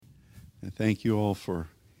And thank you all for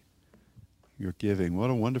your giving.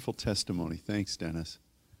 What a wonderful testimony. Thanks, Dennis.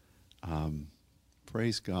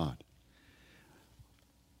 Praise God.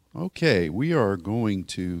 Okay, we are going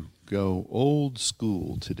to go old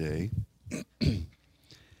school today.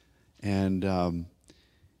 And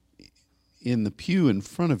in the pew in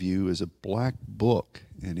front of you is a black book,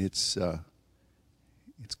 and it's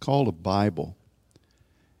called a Bible.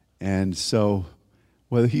 And so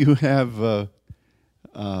whether you have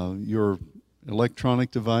your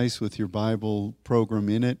electronic device with your Bible program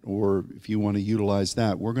in it, or if you want to utilize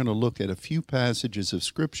that, we're going to look at a few passages of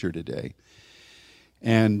Scripture today.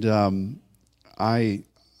 And I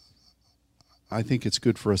think it's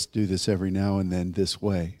good for us to do this every now and then this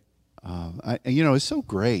way. It's so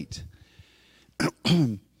great.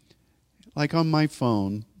 Like on my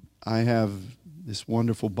phone, I have this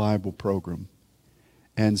wonderful Bible program.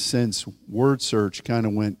 And since Word Search kind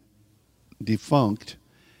of went defunct,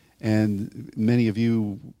 and many of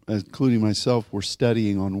you, including myself, were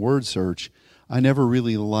studying on Word Search, I never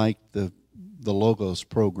really liked the Logos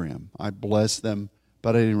program. I bless them,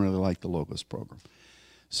 but I didn't really like the Logos program.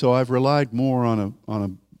 So I've relied more on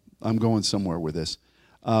I'm going somewhere with this,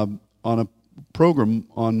 on a program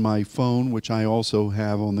on my phone, which I also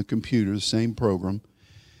have on the computer, the same program.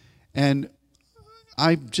 And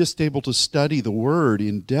I'm just able to study the Word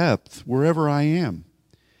in depth wherever I am.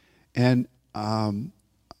 And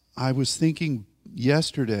I was thinking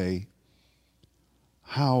yesterday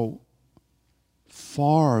how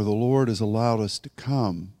far the Lord has allowed us to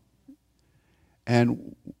come.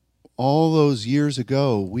 And all those years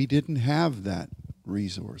ago, we didn't have that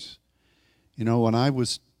resource. You know, when I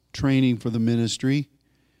was training for the ministry,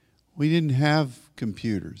 we didn't have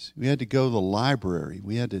computers. We had to go to the library.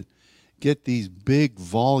 We had to get these big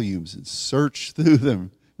volumes and search through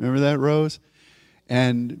them. Remember that, Rose?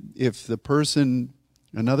 And if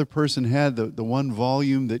another person had the one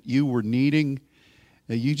volume that you were needing,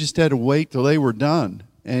 you just had to wait till they were done.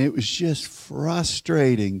 And it was just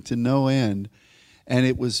frustrating to no end. And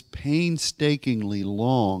it was painstakingly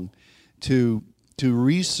long to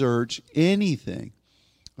research anything.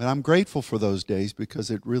 And I'm grateful for those days because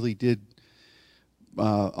it really did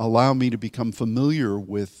allow me to become familiar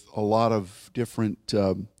with a lot of different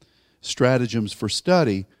stratagems for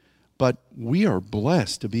study. But we are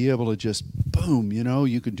blessed to be able to just, boom,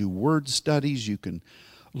 you can do word studies, you can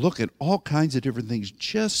look at all kinds of different things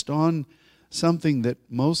just on something that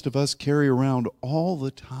most of us carry around all the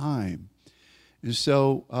time. And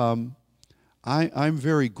so I'm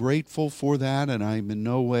very grateful for that, and I'm in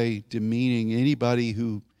no way demeaning anybody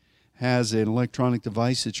who has an electronic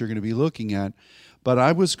device that you're going to be looking at. But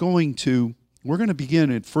we're going to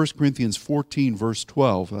begin at 1 Corinthians 14, verse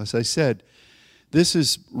 12. As I said, this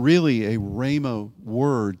is really a rhema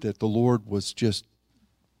word that the Lord was just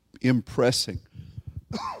impressing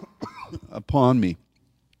upon me.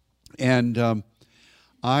 And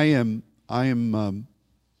I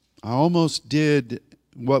almost did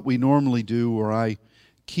what we normally do, where I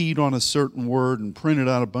keyed on a certain word and printed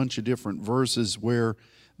out a bunch of different verses where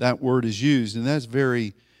that word is used, and that's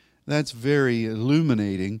very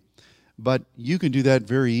illuminating. But you can do that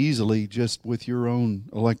very easily just with your own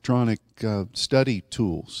electronic study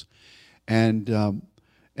tools. And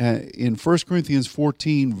in 1 Corinthians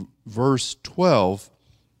 14, verse 12,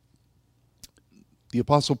 the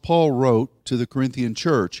Apostle Paul wrote to the Corinthian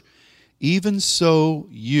church, "Even so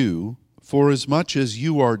you, forasmuch as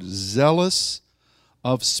you are zealous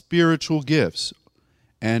of spiritual gifts,"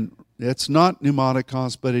 and it's not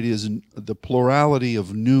pneumatikos, but it is the plurality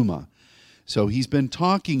of pneuma. So he's been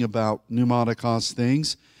talking about pneumatikos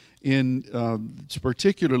things in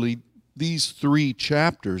particularly these 3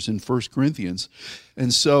 chapters in 1 Corinthians.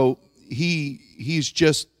 And so he's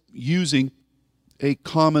just using a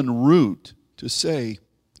common root to say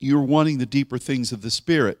you're wanting the deeper things of the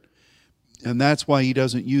Spirit. And that's why he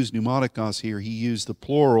doesn't use pneumatikos here. He used the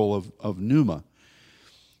plural of pneuma.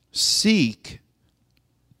 "Seek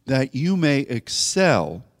that you may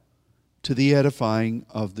excel to the edifying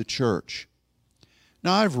of the church."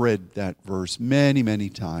 Now, I've read that verse many, many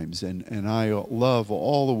times, and I love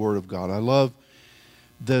all the Word of God. I love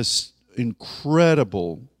this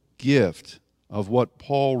incredible gift of what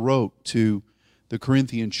Paul wrote to the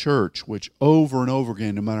Corinthian church, which over and over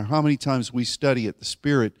again, no matter how many times we study it, the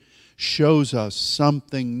Spirit shows us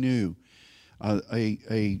something new,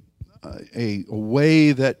 a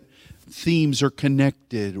way that themes are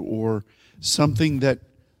connected, or something that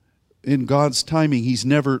in God's timing He's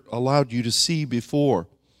never allowed you to see before.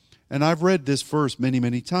 And I've read this verse many,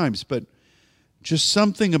 many times, but just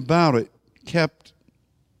something about it kept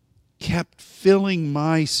filling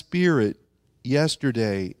my spirit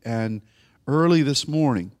yesterday and early this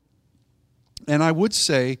morning. And I would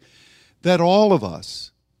say that all of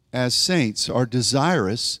us as saints are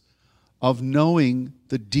desirous of knowing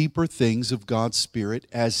the deeper things of God's Spirit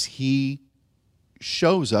as He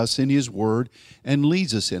shows us in His Word and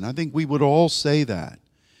leads us in. I think we would all say that.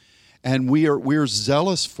 And we're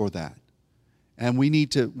zealous for that. And we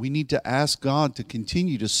need to ask God to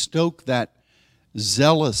continue to stoke that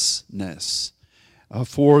zealousness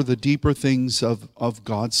for the deeper things of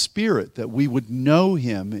God's Spirit, that we would know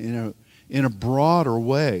Him in a broader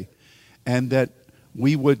way, and that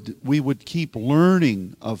we would keep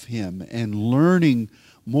learning of Him and learning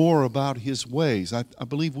more about His ways. I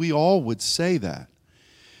believe we all would say that.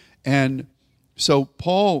 And so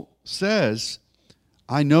Paul says,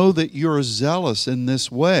 I know that you're zealous in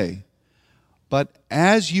this way, but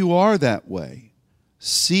as you are that way,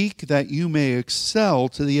 seek that you may excel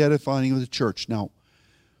to the edifying of the church. Now,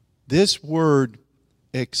 this word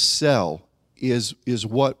excel is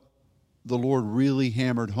what the Lord really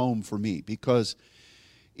hammered home for me, because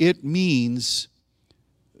it means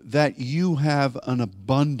that you have an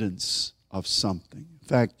abundance of something. In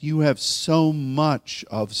fact, you have so much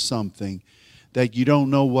of something that you don't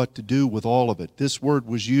know what to do with all of it. This word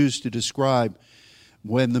was used to describe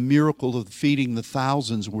when the miracle of feeding the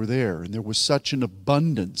thousands were there, and there was such an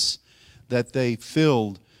abundance that they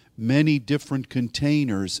filled many different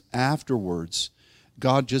containers afterwards.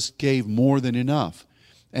 God just gave more than enough.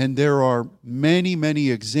 And there are many, many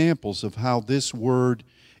examples of how this word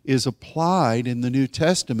is applied in the New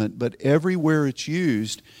Testament, but everywhere it's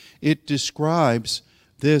used, it describes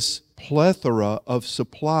this plethora of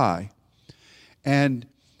supply. And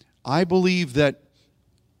I believe that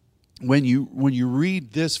when you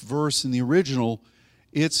read this verse in the original,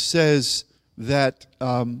 it says that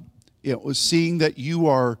it was seeing that you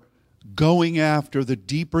are going after the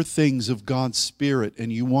deeper things of God's Spirit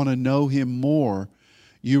and you want to know Him more.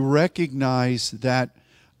 You recognize that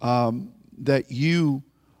you,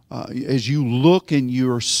 as you look and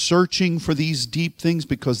you're searching for these deep things,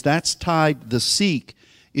 because that's tied, the seek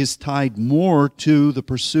is tied more to the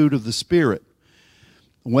pursuit of the Spirit.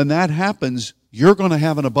 When that happens, you're going to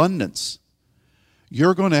have an abundance.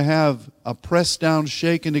 You're going to have a pressed down,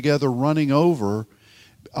 shaken together, running over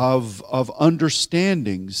of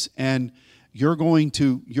understandings, and you're going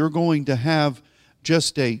to have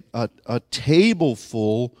just a table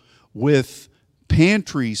full with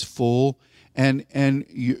pantries full, and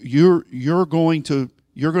you're going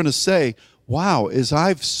to say, wow, as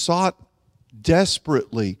I've sought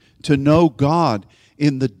desperately to know God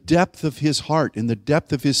in the depth of His heart, in the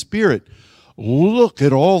depth of His Spirit, look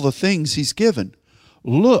at all the things He's given.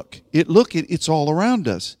 It's all around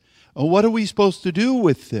us. What are we supposed to do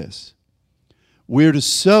with this? We're to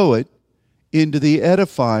sow it into the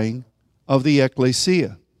edifying of the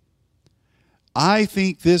ecclesia. I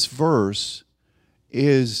think this verse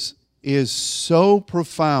is so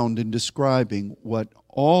profound in describing what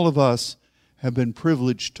all of us have been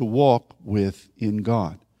privileged to walk with in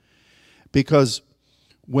God. Because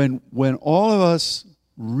when all of us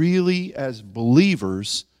really as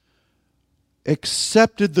believers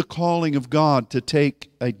accepted the calling of God to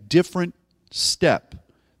take a different step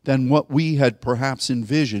than what we had perhaps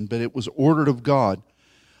envisioned, but it was ordered of God,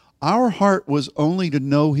 our heart was only to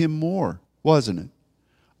know Him more, wasn't it?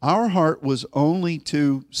 Our heart was only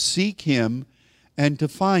to seek Him and to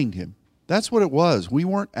find Him. That's what it was. We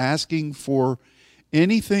weren't asking for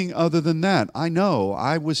anything other than that. I know.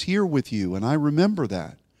 I was here with you, and I remember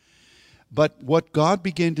that. But what God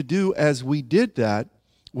began to do as we did that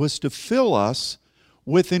was to fill us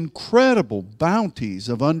with incredible bounties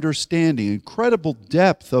of understanding, incredible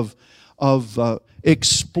depth of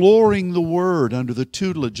exploring the Word under the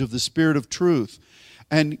tutelage of the Spirit of truth,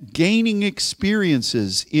 and gaining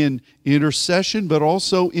experiences in intercession, but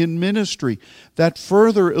also in ministry that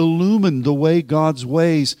further illumined the way God's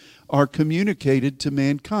ways are communicated to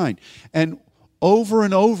mankind. And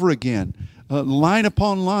over again, line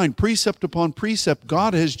upon line, precept upon precept,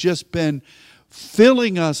 God has just been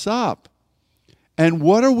filling us up. And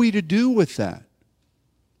what are we to do with that?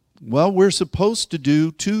 Well, we're supposed to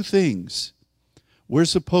do two things. We're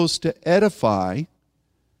supposed to edify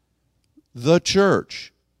the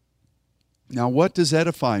church. Now, what does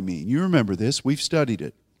edify mean? You remember this. We've studied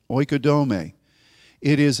it. Oikodome.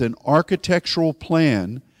 It is an architectural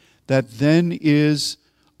plan that then is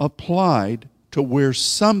applied to where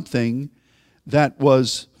something that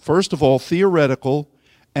was, first of all, theoretical,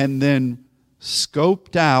 and then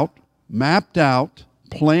scoped out, mapped out,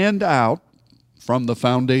 planned out from the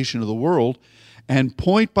foundation of the world, and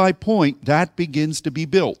point by point, that begins to be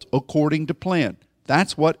built according to plan.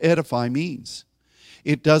 That's what edify means.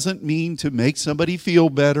 It doesn't mean to make somebody feel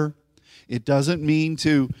better. It doesn't mean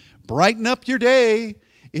to brighten up your day.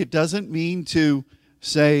 It doesn't mean to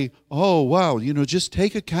say, oh, wow, just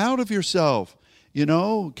take account of yourself.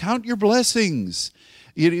 Count your blessings,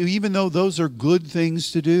 even though those are good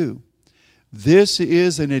things to do. This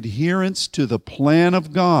is an adherence to the plan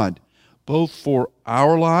of God, both for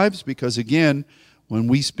our lives, because again, when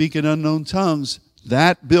we speak in unknown tongues,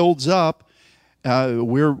 that builds up.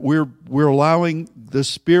 We're allowing the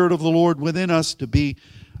Spirit of the Lord within us to be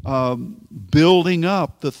building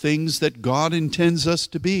up the things that God intends us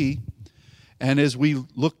to be. And as we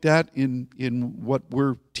looked at in what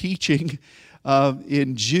we're teaching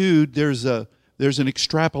in Jude, there's an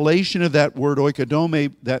extrapolation of that word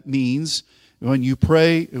oikodome that means when you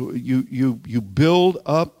pray, you build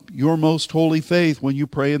up your most holy faith when you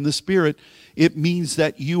pray in the Spirit. It means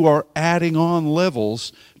that you are adding on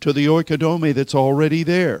levels to the oikodome that's already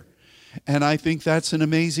there. And I think that's an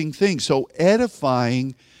amazing thing. So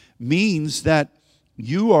edifying means that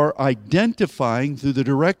you are identifying through the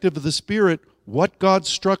directive of the Spirit what God's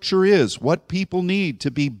structure is, what people need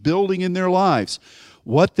to be building in their lives,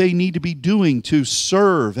 what they need to be doing to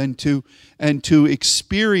serve and to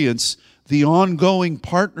experience the ongoing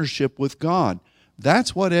partnership with God.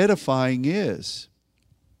 That's what edifying is.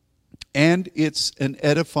 And it's an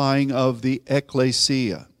edifying of the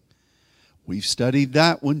ecclesia. We've studied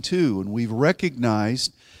that one too, and we've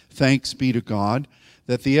recognized, thanks be to God,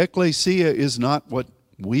 that the ecclesia is not what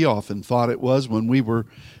we often thought it was when we were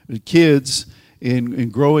kids in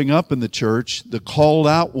growing up in the church. The called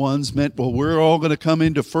out ones meant, well, we're all going to come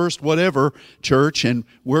into First Whatever church, and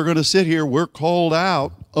we're going to sit here. We're called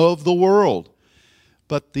out of the world.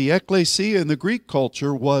 But the ecclesia in the Greek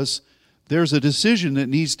culture was, there's a decision that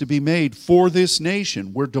needs to be made for this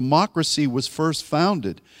nation where democracy was first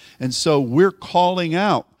founded. And so we're calling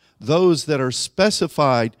out those that are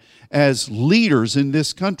specified as leaders in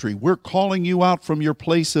this country. We're calling you out from your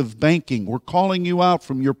place of banking. We're calling you out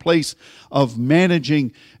from your place of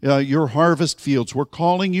managing your harvest fields. We're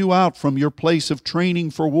calling you out from your place of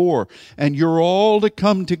training for war. And you're all to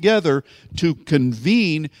come together to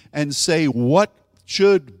convene and say what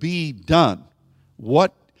should be done.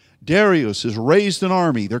 What Darius has raised an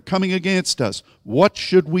army. They're coming against us. What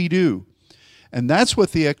should we do? And that's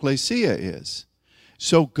what the ecclesia is.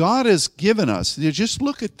 So God has given us, just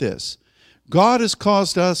look at this. God has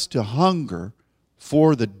caused us to hunger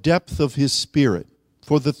for the depth of His Spirit,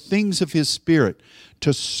 for the things of His Spirit,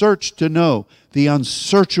 to search to know the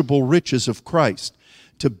unsearchable riches of Christ,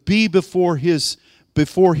 to be before His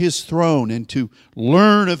throne and to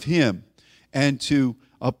learn of Him and to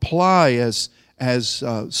apply as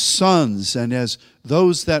sons and as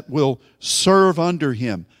those that will serve under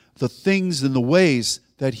Him the things and the ways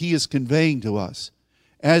that He is conveying to us.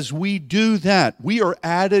 As we do that, we are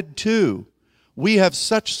added to. We have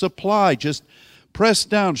such supply, just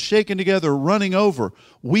pressed down, shaken together, running over.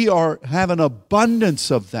 We have an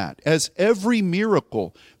abundance of that. As every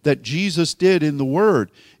miracle that Jesus did in the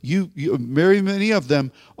Word, very many of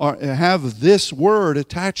them have this word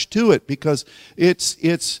attached to it, because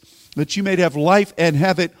it's that you may have life and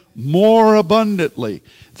have it more abundantly,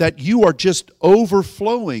 that you are just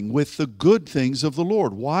overflowing with the good things of the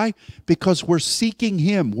Lord. Why? Because we're seeking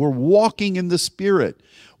Him. We're walking in the Spirit.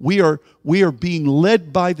 We are being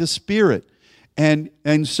led by the Spirit. And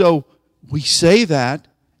so we say that,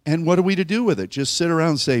 and what are we to do with it? Just sit around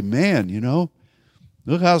and say, man,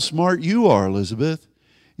 look how smart you are, Elizabeth.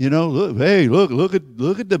 Look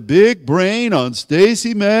at the big brain on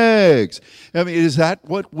Stacy Meggs. I mean, is that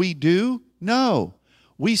what we do? No.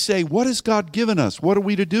 We say, what has God given us? What are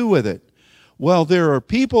we to do with it? Well, there are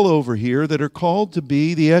people over here that are called to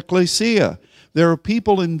be the ecclesia. There are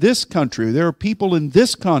people in this country, there are people in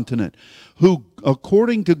this continent who,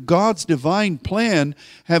 according to God's divine plan,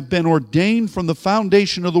 have been ordained from the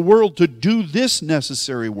foundation of the world to do this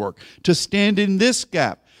necessary work, to stand in this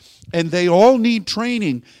gap. And they all need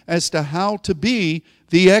training as to how to be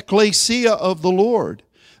the ecclesia of the Lord.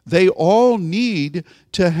 They all need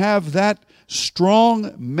to have that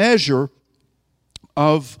strong measure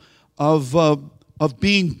of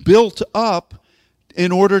being built up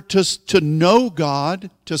in order to know God,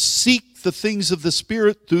 to seek the things of the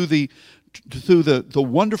Spirit through the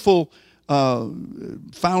wonderful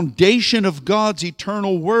foundation of God's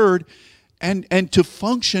eternal Word, and to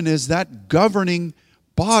function as that governing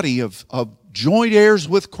body of joint heirs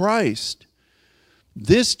with Christ.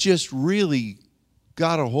 This just really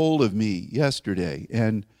got a hold of me yesterday,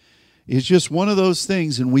 and it's just one of those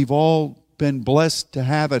things, and we've all been blessed to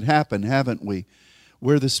have it happen, haven't we?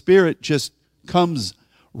 Where the Spirit just comes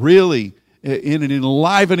really in an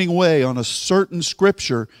enlivening way on a certain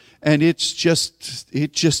scripture, and it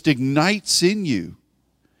just ignites in you.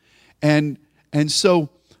 And so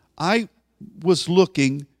I was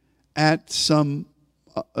looking at some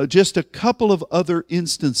just a couple of other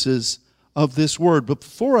instances of this word. But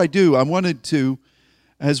before I do, I wanted to,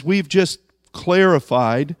 as we've just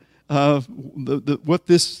clarified what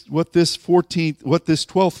this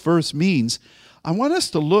 12th verse means, I want us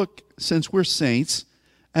to look, since we're saints,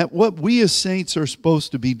 at what we as saints are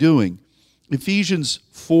supposed to be doing. Ephesians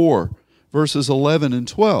 4, verses 11 and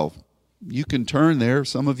 12. You can turn there.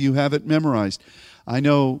 Some of you have it memorized. I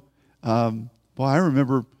know, I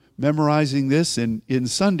remember memorizing this in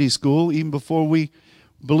Sunday school even before we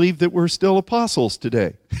believed that we're still apostles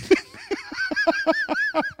today.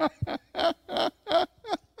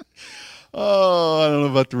 Oh, I don't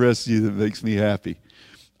know about the rest of you. That makes me happy.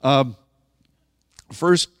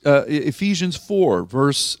 Ephesians 4,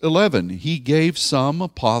 verse 11. He gave some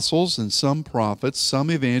apostles and some prophets,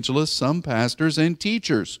 some evangelists, some pastors and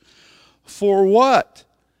teachers. For what?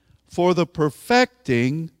 For the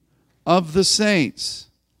perfecting of the saints.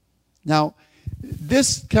 Now,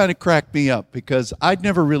 this kind of cracked me up because I'd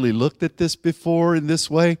never really looked at this before in this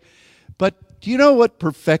way. But do you know what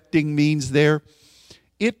perfecting means there?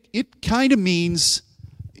 It kind of means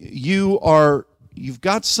you've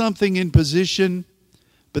got something in position,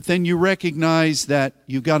 but then you recognize that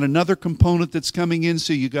you've got another component that's coming in,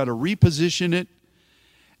 so you've got to reposition it.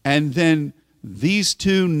 And then these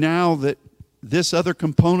two, now that this other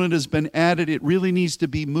component has been added, it really needs to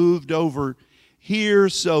be moved over here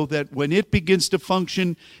so that when it begins to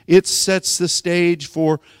function, it sets the stage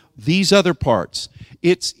for these other parts.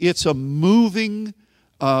 It's a moving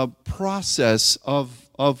process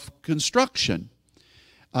of construction.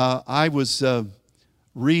 I was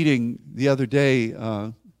reading the other day,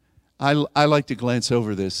 I like to glance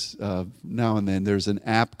over this now and then. There's an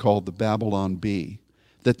app called the Babylon Bee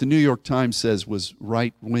that the New York Times says was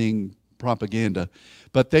right-wing propaganda,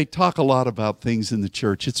 but they talk a lot about things in the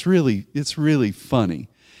church. It's really funny.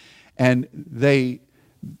 And they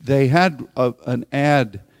had an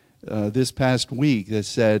ad this past week that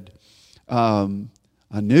said,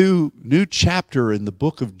 a new chapter in the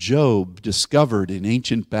book of Job discovered in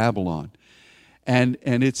ancient Babylon. And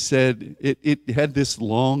it said, it had this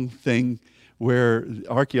long thing where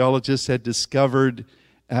archaeologists had discovered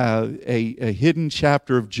a hidden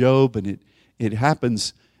chapter of Job, and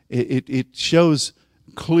it shows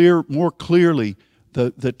more clearly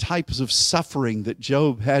the types of suffering that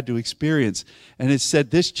Job had to experience. And it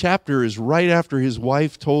said this chapter is right after his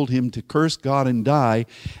wife told him to curse God and die.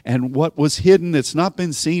 And what was hidden, that's not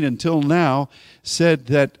been seen until now, said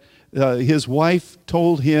that his wife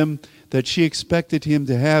told him that she expected him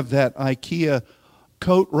to have that IKEA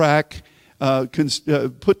coat rack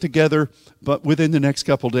put together, but within the next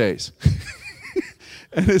couple days.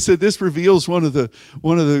 And it said this reveals one of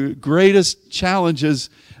the greatest challenges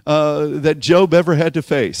that Job ever had to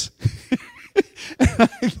face. And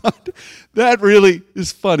I thought that really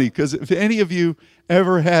is funny, because if any of you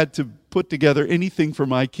ever had to put together anything from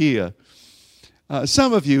IKEA,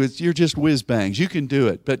 some of you, you're just whiz-bangs. You can do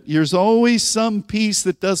it. But there's always some piece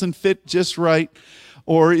that doesn't fit just right,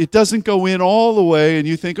 or it doesn't go in all the way, and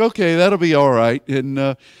you think, okay, that'll be all right.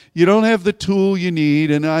 And you don't have the tool you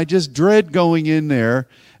need, and I just dread going in there.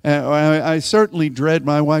 I certainly dread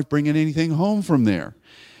my wife bringing anything home from there.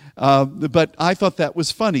 But I thought that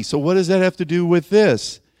was funny. So what does that have to do with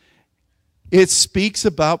this? It speaks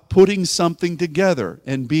about putting something together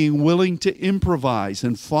and being willing to improvise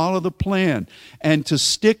and follow the plan and to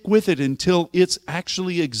stick with it until it's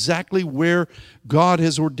actually exactly where God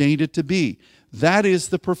has ordained it to be. That is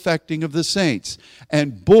the perfecting of the saints.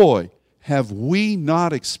 And boy, have we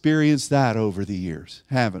not experienced that over the years,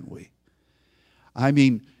 haven't we? I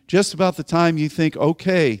mean, just about the time you think,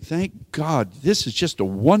 okay, thank God, this is just a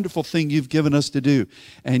wonderful thing you've given us to do.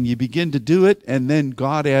 And you begin to do it, and then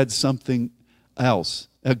God adds something else,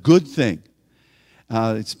 a good thing.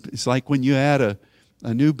 It's like when you add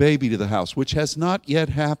a new baby to the house, which has not yet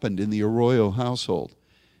happened in the Arroyo household.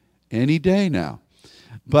 Any day now.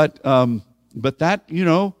 But that,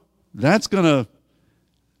 that's gonna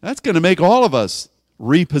make all of us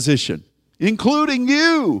reposition, including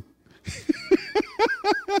you.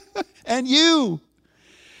 And you.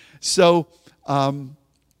 So,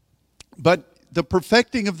 but the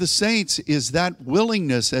perfecting of the saints is that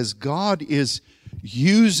willingness, as God is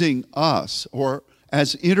using us, or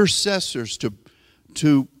as intercessors,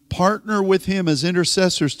 to partner with Him as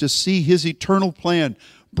intercessors to see His eternal plan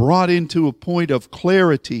brought into a point of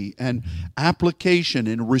clarity and application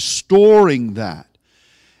and restoring that.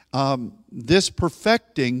 This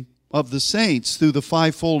perfecting of the saints through the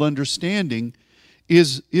fivefold understanding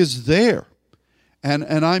is there.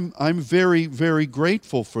 And I'm very, very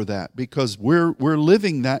grateful for that, because we're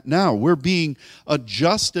living that now. We're being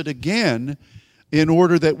adjusted again in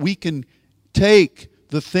order that we can take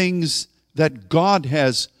the things that God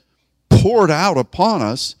has poured out upon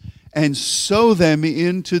us and sow them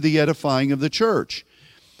into the edifying of the church.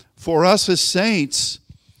 For us as saints,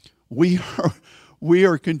 we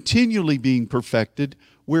are continually being perfected.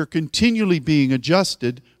 We're continually being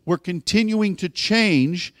adjusted. We're continuing to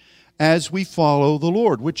change as we follow the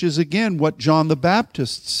Lord, which is again what John the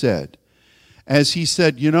Baptist said. As he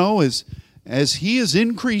said, as he is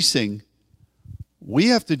increasing, we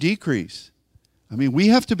have to decrease. I mean, we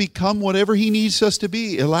have to become whatever he needs us to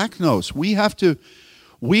be, elaknos. We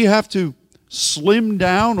have to slim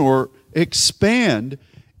down or expand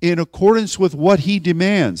in accordance with what he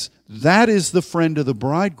demands. That is the friend of the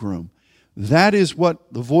bridegroom. That is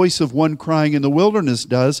what the voice of one crying in the wilderness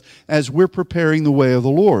does as we're preparing the way of the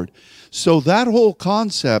Lord. So that whole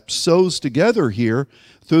concept sews together here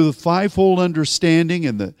through the fivefold understanding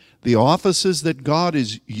and the offices that God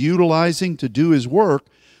is utilizing to do his work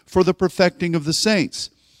for the perfecting of the saints.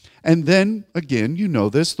 And then, again, you know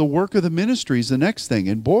this, the work of the ministry is the next thing.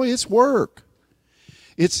 And boy, it's work.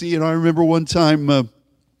 It's, I remember one time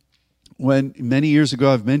when many years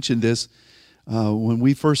ago, I've mentioned this, when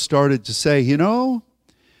we first started to say, the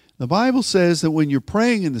Bible says that when you're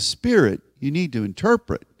praying in the Spirit, you need to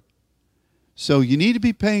interpret. So you need to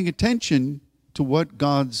be paying attention to what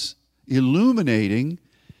God's illuminating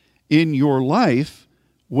in your life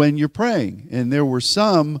when you're praying. And there were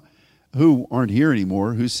some who aren't here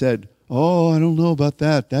anymore who said, "Oh, I don't know about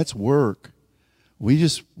that. That's work."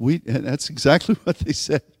 That's exactly what they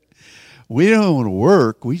said. We don't want to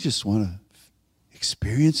work. We just want to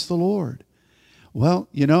experience the Lord. Well,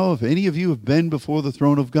 if any of you have been before the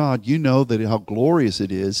throne of God, you know that how glorious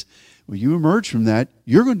it is. When you emerge from that,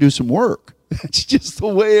 you're going to do some work. That's just the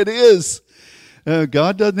way it is.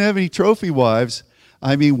 God doesn't have any trophy wives.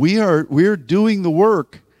 I mean, we're doing the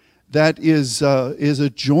work that is a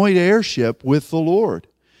joint heirship with the Lord.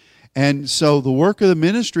 And so the work of the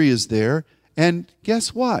ministry is there. And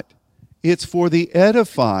guess what? It's for the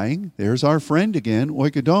edifying, there's our friend again,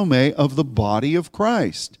 oikodome, of the body of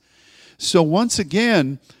Christ. So once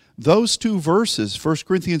again, those two verses, 1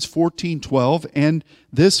 Corinthians 14:12, and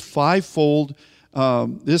this fivefold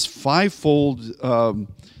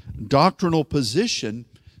doctrinal position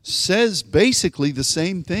says basically the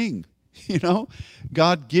same thing.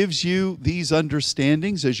 God gives you these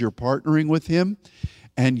understandings as you're partnering with him,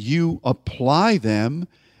 and you apply them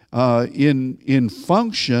in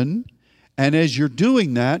function. And as you're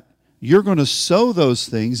doing that, you're going to sow those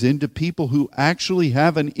things into people who actually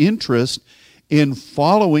have an interest in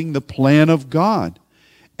following the plan of God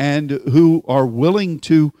and who are willing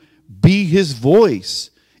to be his voice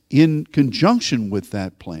in conjunction with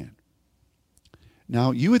that plan. Now,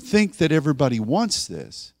 you would think that everybody wants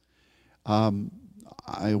this.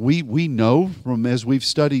 We know from as we've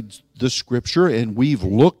studied the Scripture, and we've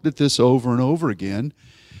looked at this over and over again,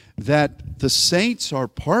 that the saints are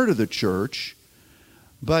part of the church,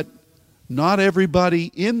 but not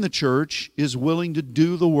everybody in the church is willing to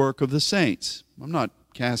do the work of the saints. I'm not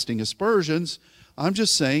casting aspersions. I'm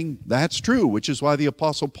just saying that's true, which is why the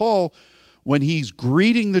Apostle Paul, when he's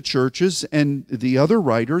greeting the churches and the other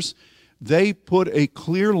writers, they put a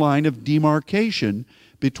clear line of demarcation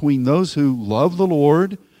between those who love the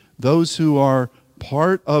Lord, those who are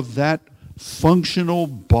part of that functional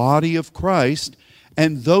body of Christ,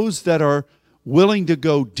 and those that are willing to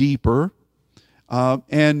go deeper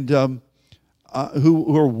and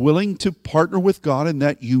who are willing to partner with God in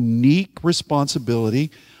that unique responsibility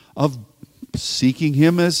of seeking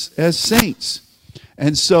him as saints.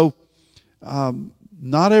 And so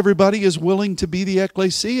not everybody is willing to be the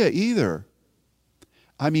ecclesia either.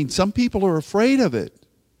 I mean, some people are afraid of it.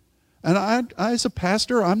 And I as a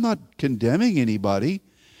pastor, I'm not condemning anybody.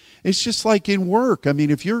 It's just like in work. I mean,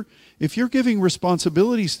 if you're giving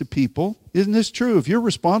responsibilities to people, isn't this true? If you're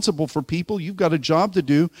responsible for people, you've got a job to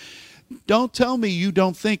do. Don't tell me you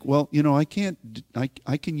don't think, well, I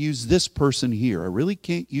can use this person here. I really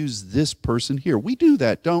can't use this person here. We do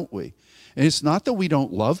that, don't we? And it's not that we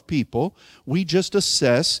don't love people. We just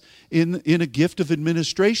assess in a gift of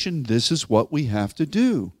administration, this is what we have to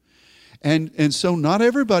do. And so not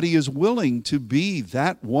everybody is willing to be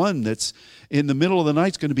that one that's in the middle of the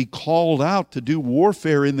night is going to be called out to do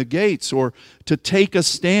warfare in the gates or to take a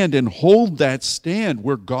stand and hold that stand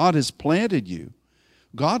where God has planted you.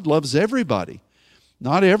 God loves everybody.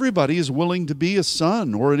 Not everybody is willing to be a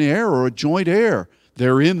son or an heir or a joint heir.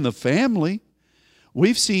 They're in the family.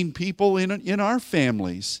 We've seen people in our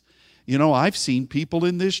families. I've seen people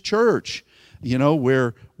in this church,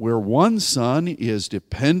 where one son is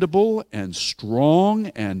dependable and strong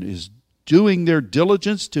and is doing their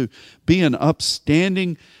diligence to be an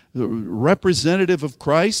upstanding representative of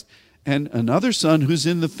Christ, and another son who's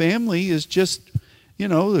in the family is just,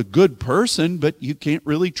 a good person, but you can't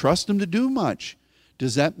really trust him to do much.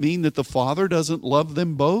 Does that mean that the father doesn't love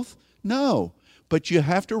them both? No. But you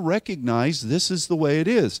have to recognize this is the way it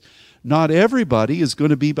is. Not everybody is going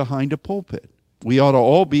to be behind a pulpit. We ought to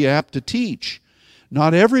all be apt to teach.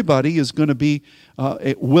 Not everybody is going to be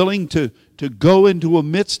willing to go into a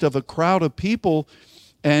midst of a crowd of people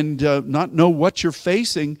and not know what you're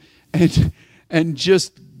facing and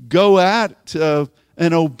just go at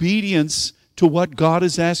an obedience to what God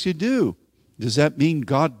has asked you to do. Does that mean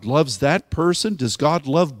God loves that person? Does God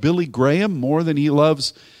love Billy Graham more than he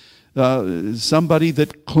loves somebody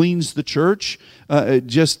that cleans the church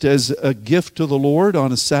just as a gift to the Lord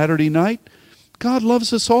on a Saturday night? God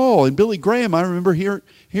loves us all. And Billy Graham, I remember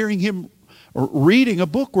hearing him reading a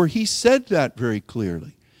book where he said that very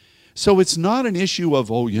clearly. So it's not an issue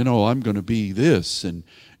of, I'm going to be this and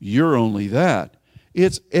you're only that.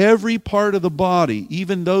 It's every part of the body,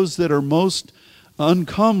 even those that are most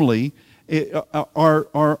uncomely,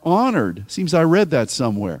 are honored. Seems I read that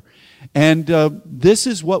somewhere. And this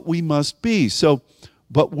is what we must be.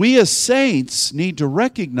 But we as saints need to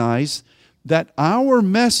recognize that our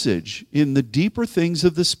message in the deeper things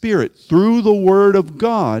of the Spirit through the Word of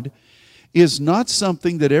God is not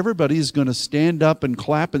something that everybody is going to stand up and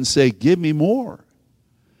clap and say, give me more.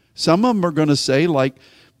 Some of them are going to say, like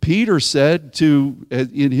Peter said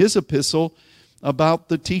in his epistle about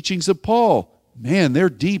the teachings of Paul, man, they're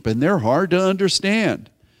deep and they're hard to understand.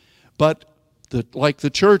 But like the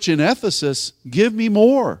church in Ephesus, give me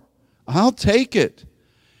more. I'll take it.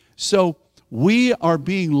 So we are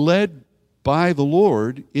being led by the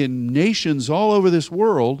Lord in nations all over this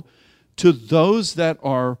world to those that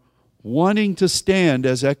are wanting to stand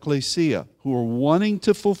as ecclesia, who are wanting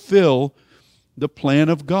to fulfill the plan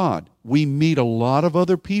of God. We meet a lot of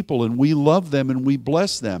other people and we love them and we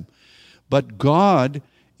bless them. But God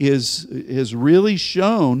has really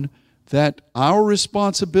shown that our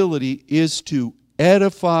responsibility is to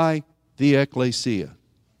edify the ecclesia.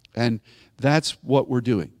 And that's what we're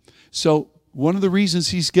doing. So one of the reasons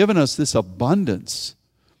He's given us this abundance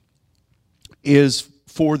is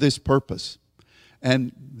for this purpose.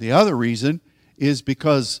 And the other reason is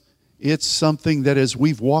because it's something that as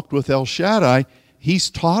we've walked with El Shaddai, He's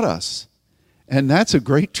taught us. And that's a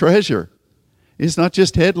great treasure. It's not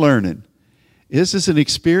just head learning. This is an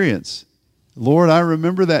experience. Lord, I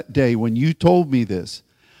remember that day when you told me this.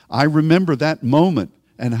 I remember that moment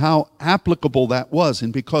and how applicable that was.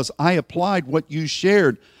 And because I applied what you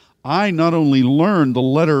shared, I not only learned the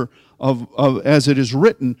letter of as it is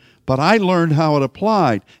written, but I learned how it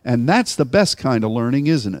applied. And that's the best kind of learning,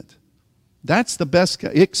 isn't it? That's the best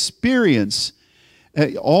experience.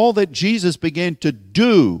 All that Jesus began to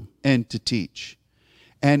do and to teach.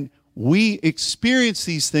 And we experience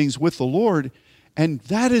these things with the Lord, and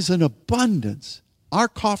that is an abundance. Our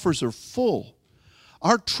coffers are full.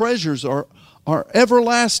 Our treasures are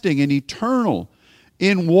everlasting and eternal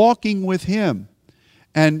in walking with Him.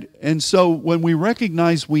 And so when we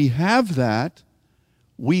recognize we have that,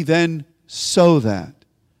 we then sow that.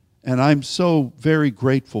 And I'm so very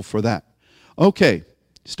grateful for that. Okay,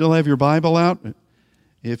 still have your Bible out?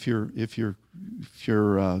 If your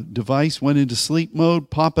device went into sleep mode,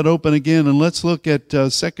 pop it open again, and let's look at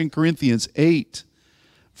 2 Corinthians 8,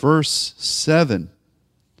 verse 7.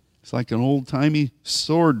 It's like an old-timey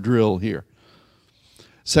sword drill here.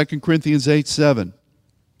 2 Corinthians 8, 7.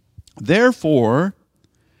 Therefore,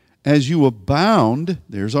 as you abound,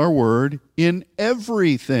 there's our word, in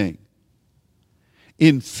everything,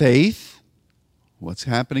 in faith, what's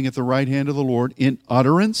happening at the right hand of the Lord, in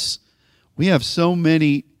utterance. We have so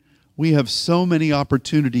many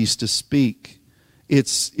opportunities to speak.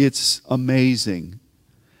 It's amazing.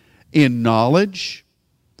 In knowledge,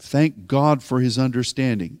 thank God for His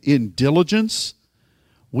understanding. In diligence,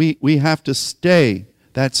 we have to stay,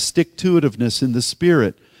 that stick-to-itiveness in the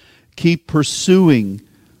Spirit. Keep pursuing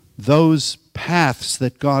those paths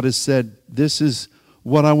that God has said, this is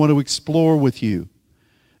what I want to explore with you.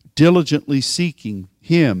 Diligently seeking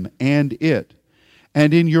Him and it.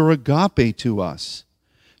 And in your agape to us,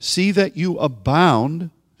 see that you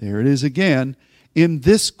abound, there it is again, in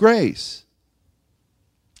this grace.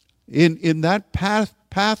 In that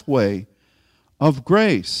pathway of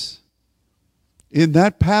grace. In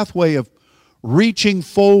that pathway of reaching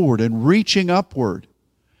forward and reaching upward.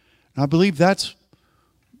 And I believe that's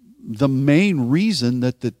the main reason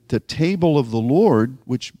that the table of the Lord,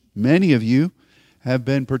 which many of you have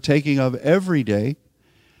been partaking of every day,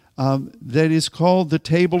 that is called the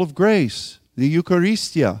table of grace, the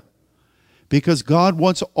Eucharistia, because God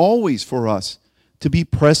wants always for us to be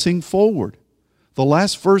pressing forward. The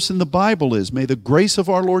last verse in the Bible is, "May the grace of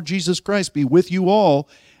our Lord Jesus Christ be with you all.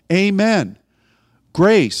 Amen."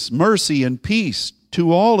 Grace, mercy, and peace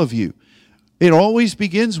to all of you. It always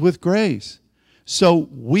begins with grace. So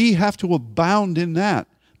we have to abound in that.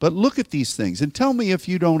 But look at these things and tell me if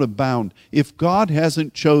you don't abound, if God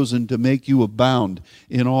hasn't chosen to make you abound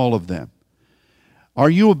in all of them. Are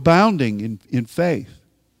you abounding in faith?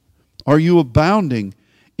 Are you abounding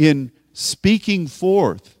in speaking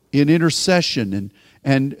forth, in intercession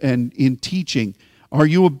and in teaching? Are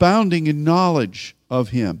you abounding in knowledge of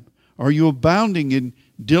Him? Are you abounding in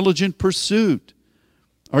diligent pursuit?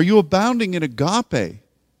 Are you abounding in agape?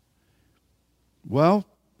 Well,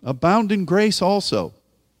 abound in grace also.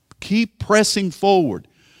 Keep pressing forward.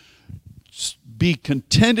 Be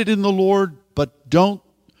contented in the Lord, but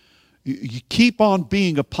you keep on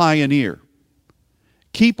being a pioneer.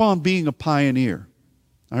 Keep on being a pioneer.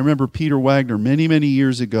 I remember Peter Wagner many, many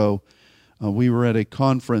years ago. We were at a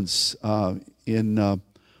conference in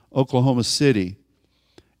Oklahoma City,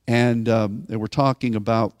 and they were talking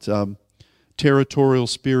about territorial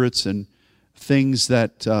spirits and things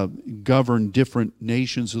that govern different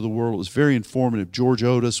nations of the world. It was very informative. George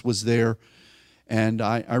Otis was there, and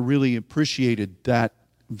I really appreciated that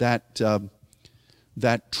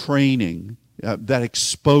training, that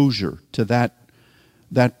exposure to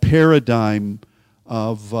that paradigm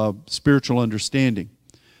of spiritual understanding.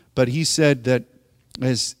 But he said that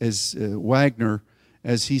as Wagner,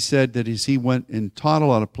 as he said that as he went and taught a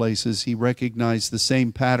lot of places, he recognized the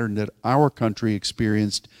same pattern that our country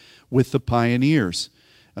experienced with the pioneers.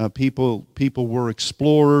 People were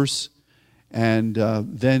explorers, and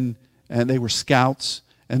they were scouts,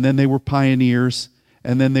 and then they were pioneers,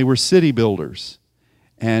 and then they were city builders.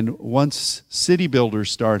 And once city builders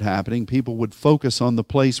started happening, people would focus on the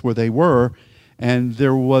place where they were, and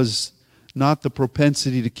there was not the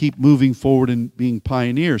propensity to keep moving forward and being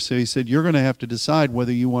pioneers. So he said, you're going to have to decide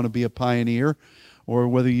whether you want to be a pioneer or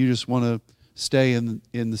whether you just want to stay in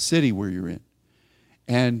the city where you're in.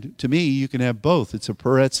 And to me, you can have both. It's a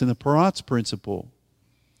Peretz and a Peratz principle.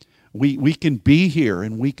 We can be here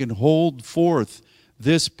and we can hold forth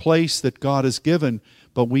this place that God has given,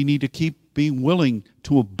 but we need to keep being willing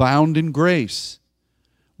to abound in grace.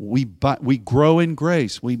 We grow in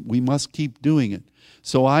grace. We must keep doing it.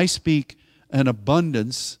 So I speak an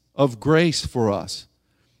abundance of grace for us.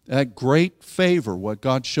 That great favor, what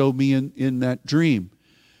God showed me in that dream.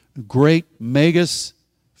 Great megas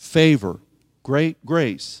favor, great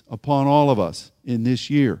grace upon all of us in this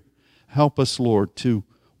year. Help us, Lord, to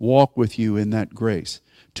walk with you in that grace.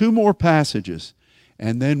 2 more passages,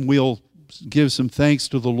 and then we'll give some thanks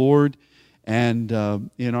to the Lord, and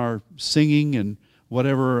in our singing and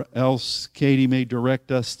whatever else Katie may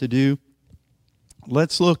direct us to do.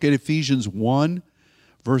 Let's look at Ephesians 1,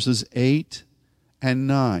 verses 8 and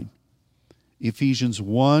 9. Ephesians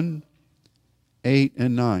 1, 8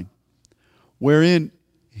 and 9. Wherein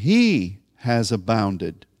He has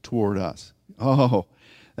abounded toward us. Oh,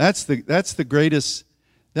 that's the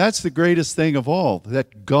greatest thing of all,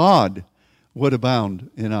 that God would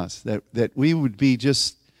abound in us, that we would be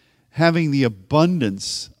just having the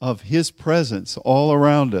abundance of His presence all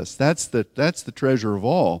around us. That's the treasure of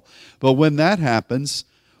all. But when that happens,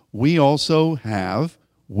 we also have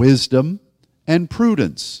wisdom and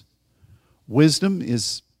prudence. Wisdom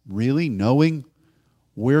is really knowing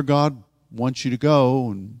where God wants you to go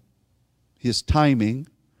and His timing,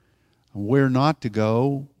 where not to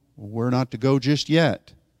go, or where not to go just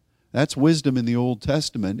yet. That's wisdom in the Old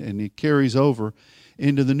Testament, and it carries over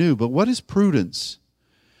into the New. But what is prudence?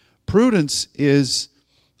 Prudence is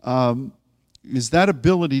that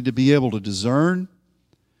ability to be able to discern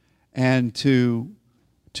and to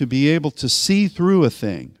be able to see through a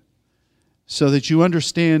thing so that you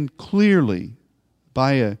understand clearly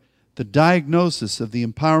by the diagnosis of the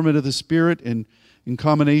empowerment of the Spirit and in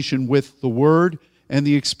combination with the Word and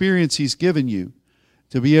the experience He's given you,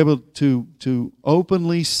 to be able to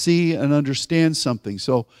openly see and understand something.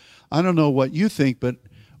 So I don't know what you think, but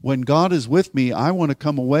when God is with me, I want to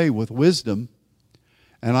come away with wisdom,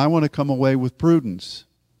 and I want to come away with prudence.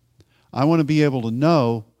 I want to be able to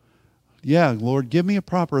know, yeah, Lord, give me a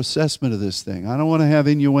proper assessment of this thing. I don't want to have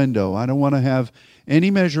innuendo. I don't want to have any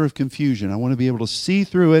measure of confusion. I want to be able to see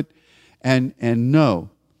through it and know.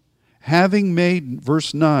 Having made,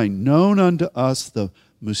 verse 9, known unto us the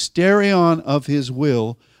mysterion of His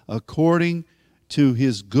will, according to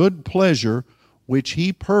his good pleasure, which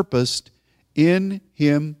he purposed in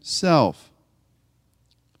himself.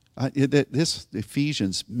 This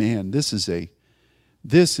Ephesians, man, this is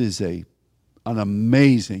an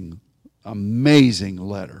amazing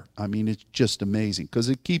letter. I mean, it's just amazing because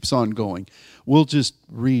it keeps on going. We'll just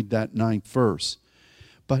read that 9th verse.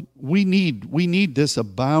 But we need this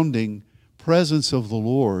abounding presence of the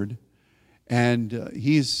Lord, and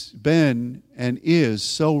he's been and is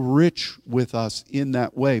so rich with us in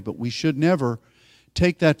that way. But we should never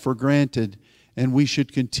take that for granted, and we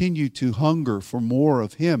should continue to hunger for more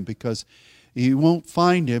of him, because you won't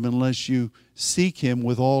find him unless you seek him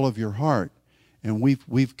with all of your heart. And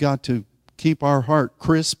we've got to keep our heart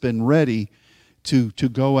crisp and ready to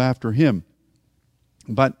go after him.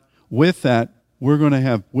 But with that, we're going to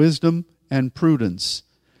have wisdom and prudence.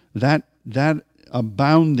 That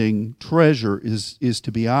abounding treasure is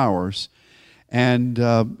to be ours. And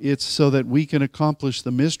it's so that we can accomplish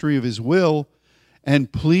the mystery of his will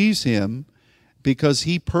and please him, because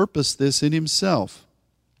he purposed this in himself.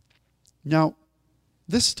 Now,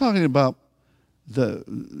 this is talking about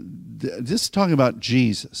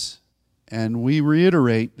Jesus. And we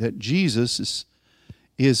reiterate that Jesus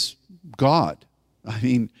is God. I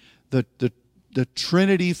mean, the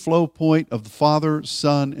Trinity flow point of the Father,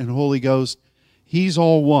 Son, and Holy Ghost, he's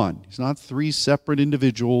all one. He's not three separate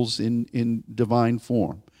individuals in divine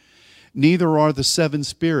form. Neither are the seven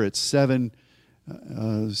spirits, seven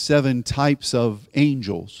types of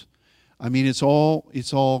angels. I mean, it's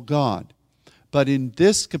all God. But in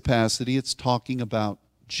this capacity, it's talking about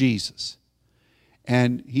Jesus.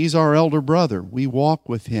 And he's our elder brother. We walk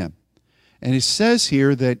with him. And it says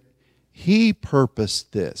here that he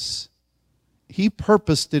purposed this. He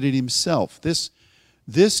purposed it in himself.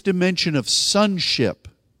 This dimension of sonship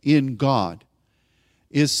in God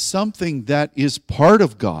is something that is part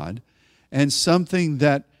of God, and something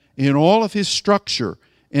that in all of his structure,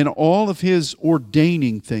 in all of his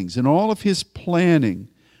ordaining things, in all of his planning,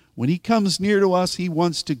 when he comes near to us, he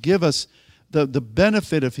wants to give us the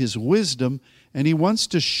benefit of his wisdom, and he wants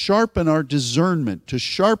to sharpen our discernment, to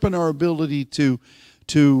sharpen our ability to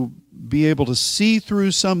be able to see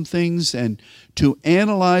through some things and to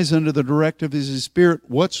analyze under the directive of his Spirit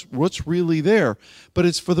what's really there. But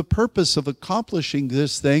it's for the purpose of accomplishing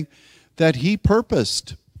this thing that he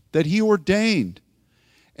purposed, that he ordained.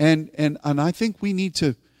 And I think we need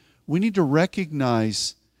to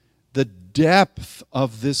recognize the depth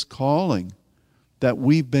of this calling that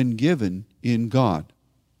we've been given in God.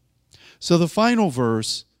 So the final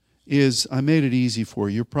verse is, I made it easy for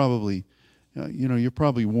you. You're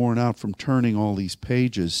probably worn out from turning all these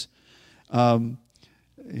pages. You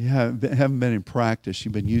haven't been in practice.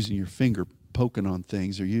 You've been using your finger poking on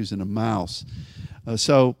things or using a mouse.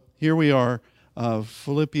 So here we are,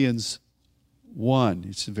 Philippians 1.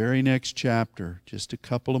 It's the very next chapter. Just a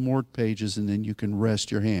couple of more pages, and then you can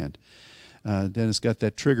rest your hand. Dennis got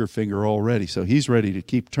that trigger finger already, so he's ready to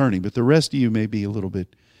keep turning. But the rest of you may be a little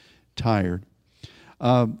bit tired.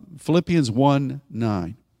 Philippians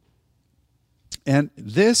 1:9. And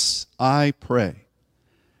this I pray,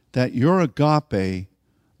 that your agape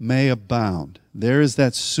may abound. There is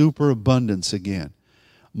that superabundance again.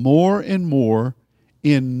 More and more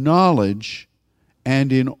in knowledge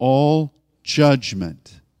and in all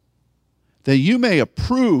judgment. That you may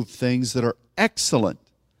approve things that are excellent.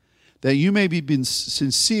 That you may be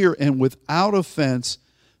sincere and without offense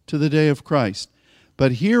to the day of Christ.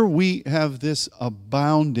 But here we have this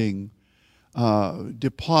abounding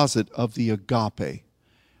deposit of the agape,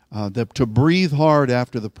 to breathe hard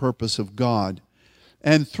after the purpose of God.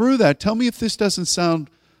 And through that, tell me if this doesn't sound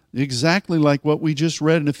exactly like what we just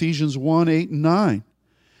read in Ephesians 1:8 and 9,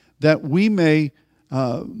 that we may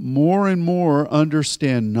more and more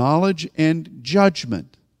understand knowledge and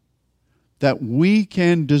judgment, that we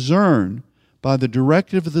can discern by the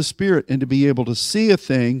directive of the Spirit, and to be able to see a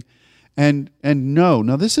thing and know.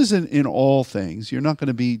 Now, this isn't in all things. You're not going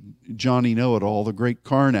to be Johnny Know-It-All, the great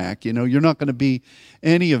Karnak. You're not going to be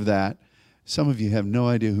any of that. Some of you have no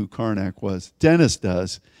idea who Karnak was. Dennis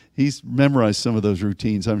does. He's memorized some of those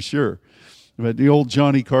routines, I'm sure. But the old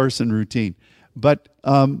Johnny Carson routine. But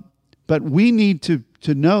we need to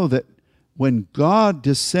know that when God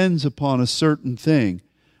descends upon a certain thing,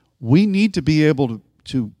 we need to be able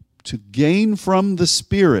to gain from the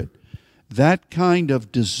Spirit that kind of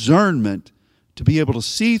discernment, to be able to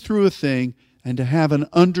see through a thing and to have an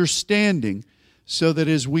understanding, so that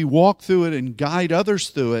as we walk through it and guide others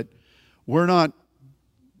through it, we're not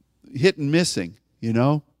hit and missing,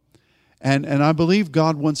 And I believe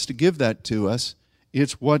God wants to give that to us.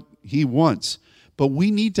 It's what he wants. But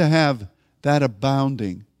we need to have that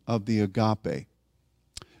abounding of the agape.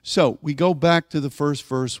 So we go back to the first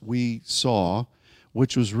verse we saw,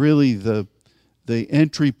 which was really the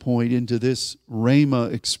entry point into this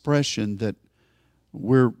Rhema expression that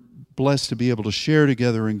we're blessed to be able to share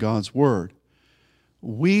together in God's Word.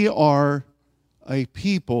 We are a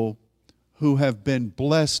people who have been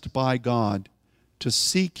blessed by God to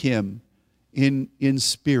seek Him in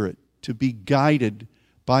spirit, to be guided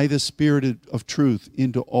by the Spirit of truth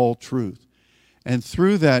into all truth. And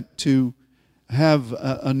through that to have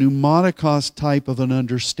a pneumatikos type of an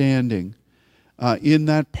understanding in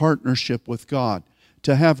that partnership with God,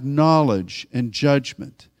 to have knowledge and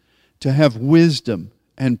judgment, to have wisdom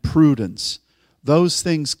and prudence. Those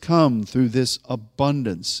things come through this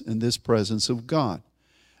abundance and this presence of God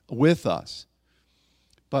with us.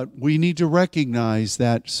 But we need to recognize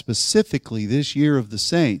that specifically this year of the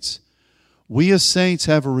saints, we as saints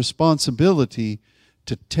have a responsibility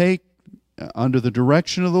to take, under the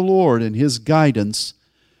direction of the Lord and His guidance,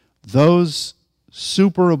 those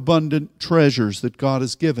superabundant treasures that God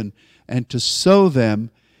has given, and to sow them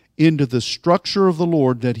into the structure of the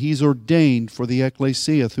Lord that He's ordained for the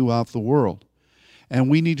ecclesia throughout the world. And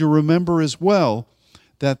we need to remember as well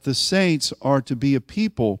that the saints are to be a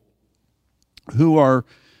people who are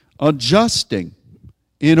adjusting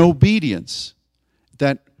in obedience,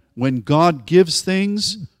 that when God gives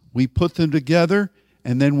things, we put them together,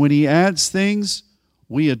 and then when He adds things,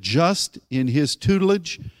 we adjust in His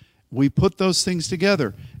tutelage. We put those things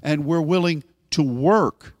together, and we're willing to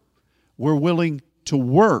work. We're willing to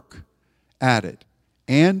work at it.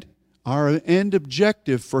 And our end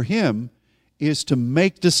objective for Him is to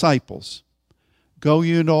make disciples. Go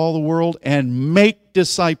ye into all the world and make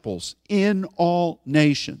disciples in all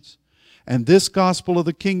nations. And this gospel of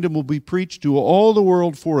the kingdom will be preached to all the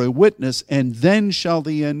world for a witness, and then shall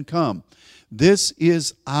the end come. This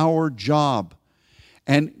is our job.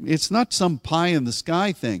 And it's not some pie in the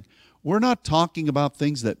sky thing. We're not talking about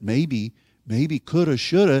things that maybe coulda,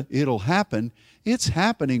 shoulda, it'll happen. It's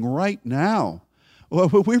happening right now. I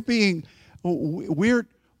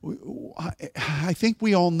think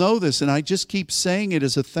we all know this, and I just keep saying it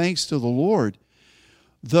as a thanks to the Lord.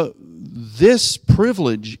 This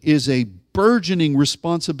privilege is a burgeoning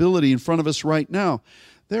responsibility in front of us right now.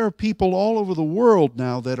 There are people all over the world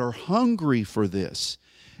now that are hungry for this.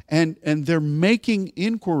 And they're making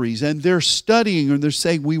inquiries, and they're studying, and they're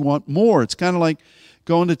saying, we want more. It's kind of like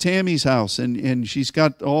going to Tammy's house, and she's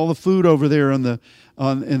got all the food over there in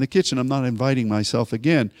the kitchen. I'm not inviting myself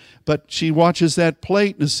again. But she watches that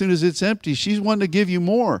plate, and as soon as it's empty, she's wanting to give you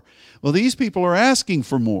more. Well, these people are asking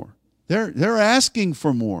for more. They're asking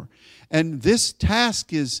for more. And this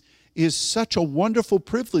task is such a wonderful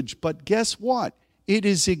privilege. But guess what? It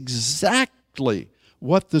is exactly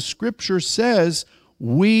what the Scripture says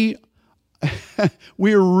we're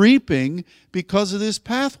reaping because of this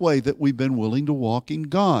pathway that we've been willing to walk in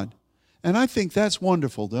God. And I think that's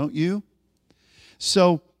wonderful, don't you?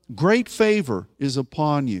 So great favor is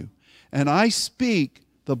upon you. And I speak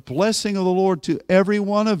the blessing of the Lord to every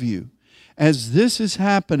one of you as this is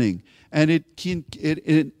happening, and it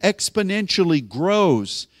exponentially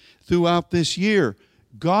grows throughout this year.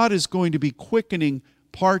 God is going to be quickening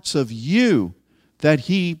parts of you that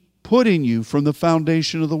He put in you from the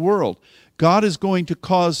foundation of the world. God is going to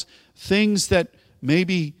cause things that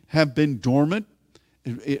maybe have been dormant,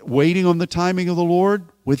 waiting on the timing of the Lord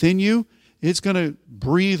within you. It's going to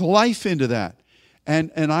breathe life into that.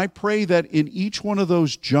 And I pray that in each one of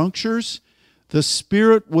those junctures, the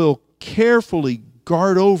Spirit will carefully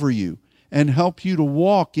guard over you and help you to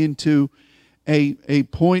walk into a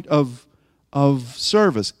point of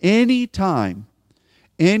service. Anytime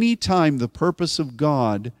the purpose of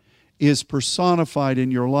God is personified in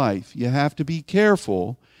your life, you have to be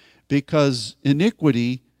careful, because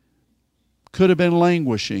iniquity could have been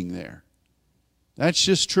languishing there. That's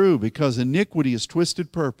just true, because iniquity is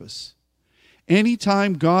twisted purpose.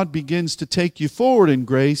 Anytime God begins to take you forward in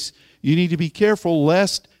grace, you need to be careful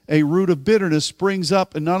lest a root of bitterness springs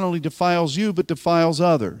up and not only defiles you, but defiles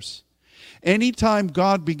others. Anytime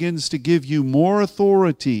God begins to give you more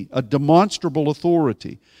authority, a demonstrable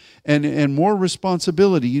authority, and more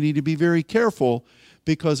responsibility, you need to be very careful,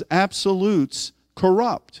 because absolutes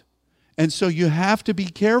corrupt. And so you have to be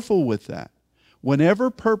careful with that.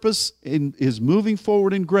 Whenever purpose is moving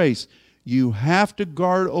forward in grace, you have to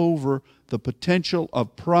guard over the potential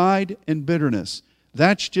of pride and bitterness.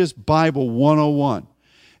 That's just Bible 101.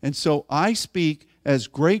 And so I speak, as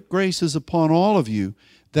great grace is upon all of you,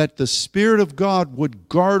 that the Spirit of God would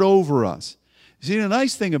guard over us. See, the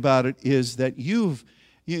nice thing about it is that you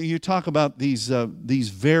talk about these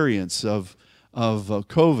variants of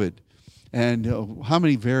COVID, and how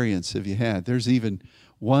many variants have you had? There's even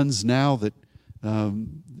ones now that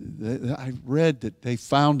I read that they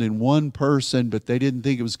found in one person, but they didn't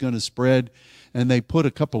think it was going to spread, and they put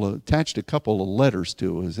attached a couple of letters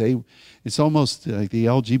to it. It's almost like the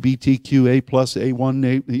LGBTQA plus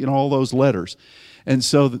A1, all those letters. And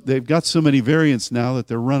so they've got so many variants now that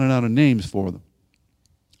they're running out of names for them.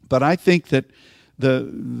 But I think that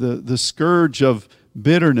the scourge of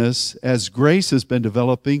bitterness, as grace has been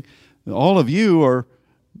developing, all of you are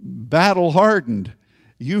battle-hardened.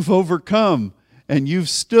 You've overcome, and you've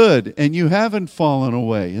stood, and you haven't fallen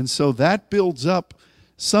away. And so that builds up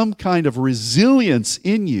some kind of resilience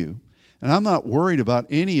in you. And I'm not worried about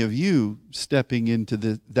any of you stepping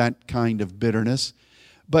into that kind of bitterness,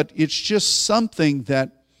 but it's just something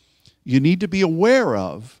that you need to be aware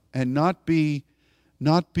of and not be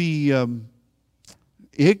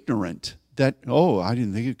ignorant that, I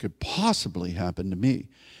didn't think it could possibly happen to me.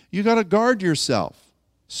 You got to guard yourself.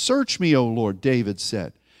 Search me, O Lord, David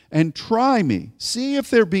said, and try me. See if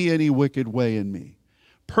there be any wicked way in me.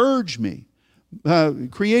 Purge me.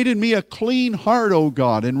 Create in me a clean heart, O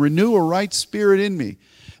God, and renew a right spirit in me.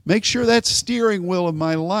 Make sure that steering wheel of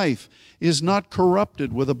my life is not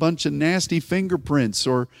corrupted with a bunch of nasty fingerprints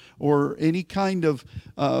or any kind of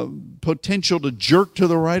potential to jerk to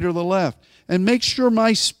the right or the left. And make sure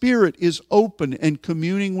my spirit is open and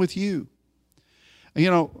communing with you.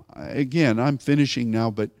 Again, I'm finishing now,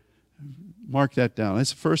 but mark that down.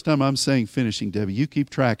 That's the first time I'm saying finishing, Debbie. You keep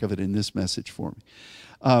track of it in this message for me.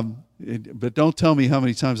 But don't tell me how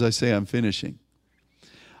many times I say I'm finishing.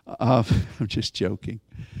 I'm just joking.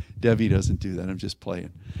 Debbie doesn't do that. I'm just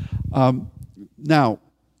playing. Now,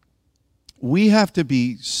 we have to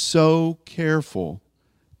be so careful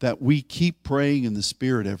that we keep praying in the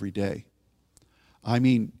Spirit every day. I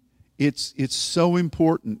mean, it's so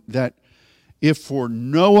important that if for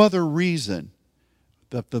no other reason,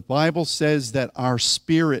 that the Bible says that our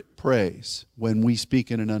spirit prays when we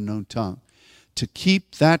speak in an unknown tongue, to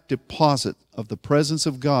keep that deposit of the presence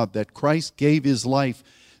of God that Christ gave His life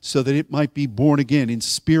so that it might be born again in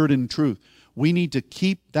spirit and truth. We need to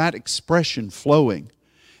keep that expression flowing,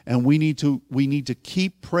 and we need to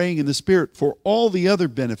keep praying in the Spirit for all the other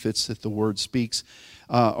benefits that the Word speaks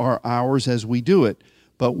are ours as we do it.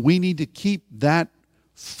 But we need to keep that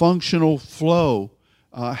functional flow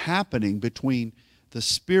happening between the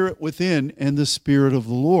Spirit within and the Spirit of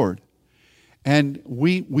the Lord. And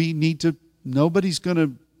we need to, you're not going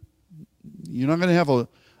to have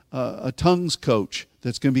a tongues coach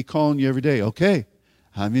that's going to be calling you every day. Okay,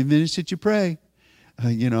 how many minutes did you pray?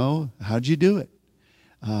 How'd you do it?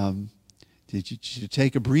 Did you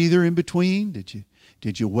take a breather in between?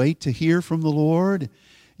 Did you wait to hear from the Lord?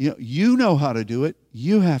 You know how to do it.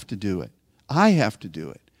 You have to do it. I have to do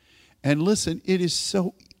it. And listen, it is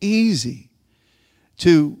so easy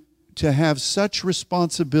to have such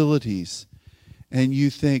responsibilities, and you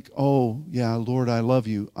think, oh, yeah, Lord, I love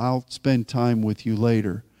you. I'll spend time with you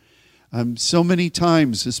later. So many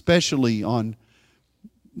times, especially on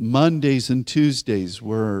Mondays and Tuesdays,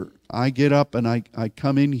 where I get up and I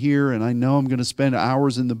come in here and I know I'm going to spend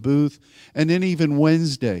hours in the booth, and then even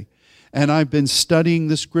Wednesday. And I've been studying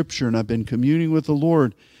the Scripture and I've been communing with the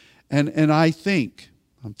Lord. And I think,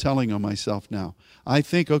 I'm telling on myself now, I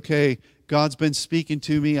think, okay, God's been speaking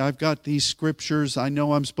to me. I've got these Scriptures. I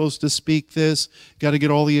know I'm supposed to speak this. Got to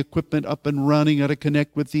get all the equipment up and running. Got to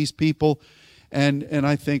connect with these people. And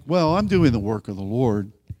I think, well, I'm doing the work of the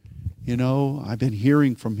Lord. I've been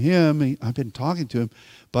hearing from Him. I've been talking to Him.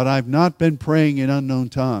 But I've not been praying in unknown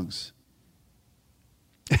tongues.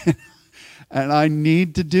 And I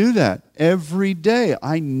need to do that every day.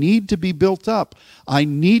 I need to be built up. I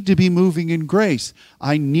need to be moving in grace.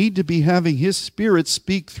 I need to be having His Spirit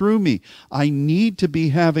speak through me. I need to be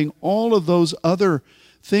having all of those other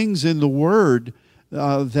things in the Word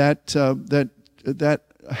that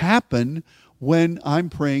happen when I'm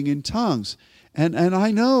praying in tongues. And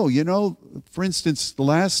I know, for instance,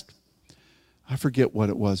 I forget what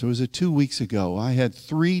it was. It was 2 weeks ago. I had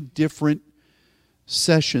 3 different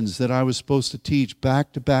sessions that I was supposed to teach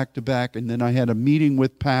back to back to back, and then I had a meeting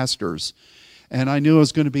with pastors, and I knew I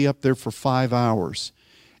was going to be up there for 5 hours.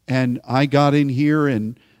 And I got in here,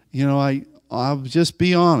 and I'll just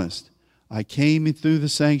be honest, I came in through the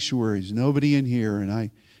sanctuaries, nobody in here, and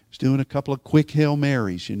I was doing a couple of quick Hail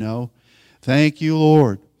Marys. Thank you,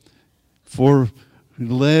 Lord, for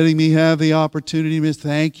letting me have the opportunity.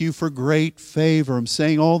 Thank you for great favor. I'm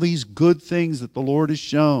saying all these good things that the Lord has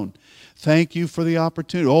shown. Thank you for the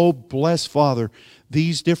opportunity. Oh, bless, Father,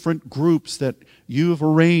 these different groups that you have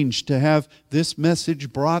arranged to have this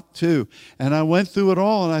message brought to. And I went through it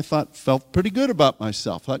all, and I felt pretty good about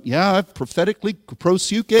myself. Thought, yeah, I've prophetically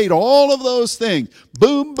prosucate all of those things.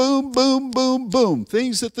 Boom, boom, boom, boom, boom.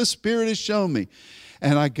 Things that the Spirit has shown me.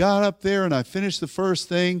 And I got up there, and I finished the first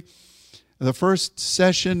thing, the first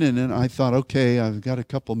session, and then I thought, okay, I've got a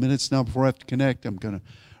couple of minutes now before I have to connect. I'm going to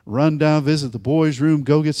run down, visit the boys' room,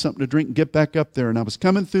 go get something to drink, and get back up there. And I was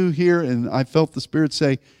coming through here, and I felt the Spirit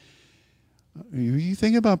say, are you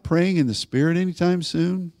thinking about praying in the Spirit anytime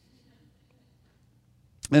soon?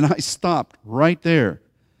 And I stopped right there.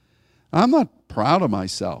 I'm not proud of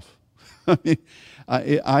myself. I mean,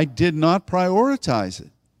 I did not prioritize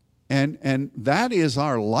it. And that is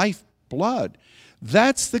our lifeblood.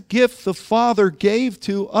 That's the gift the Father gave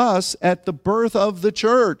to us at the birth of the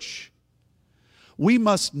church. We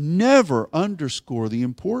must never underscore the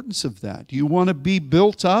importance of that. Do you want to be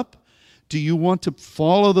built up? Do you want to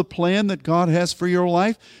follow the plan that God has for your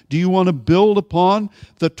life? Do you want to build upon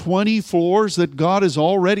the 20 floors that God has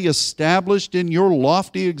already established in your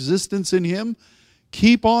lofty existence in Him?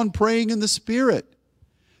 Keep on praying in the Spirit.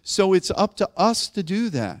 So it's up to us to do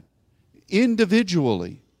that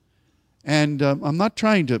individually. And I'm not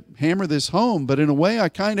trying to hammer this home, but in a way I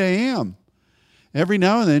kind of am. Every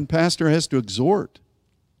now and then, pastor has to exhort.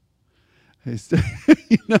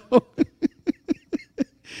 You know,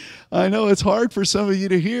 I know it's hard for some of you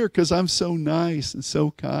to hear because I'm so nice and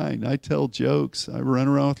so kind. I tell jokes. I run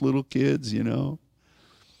around with little kids, you know.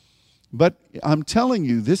 But I'm telling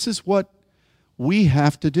you, this is what we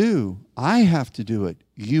have to do. I have to do it.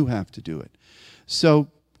 You have to do it. So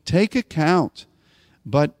take account.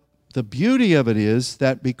 But the beauty of it is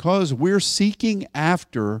that because we're seeking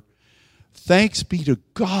after, thanks be to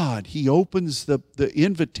God, He opens the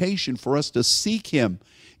invitation for us to seek Him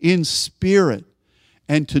in spirit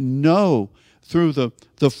and to know through the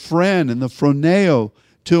phren and the phroneo,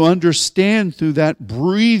 to understand through that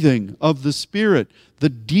breathing of the Spirit the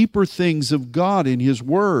deeper things of God in His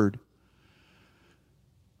Word.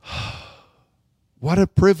 What a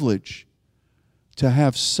privilege to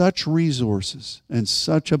have such resources and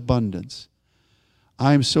such abundance.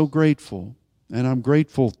 I am so grateful, and I'm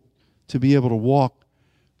grateful to be able to walk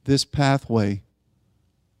this pathway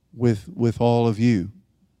with all of you.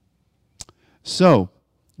 So,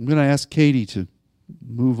 I'm going to ask Katie to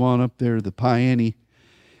move on up there to the piano,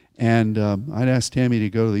 and I'd ask Tammy to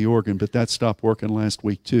go to the organ, but that stopped working last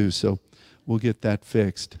week too, so we'll get that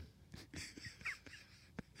fixed.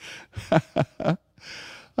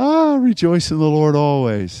 Rejoice in the Lord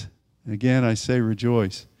always. Again, I say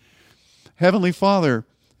rejoice. Heavenly Father,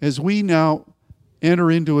 as we now enter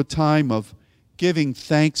into a time of giving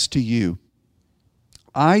thanks to You,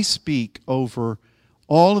 I speak over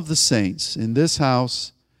all of the saints in this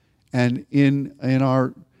house and in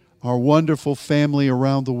our wonderful family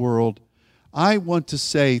around the world. I want to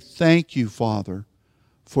say thank You, Father,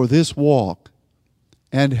 for this walk,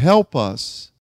 and help us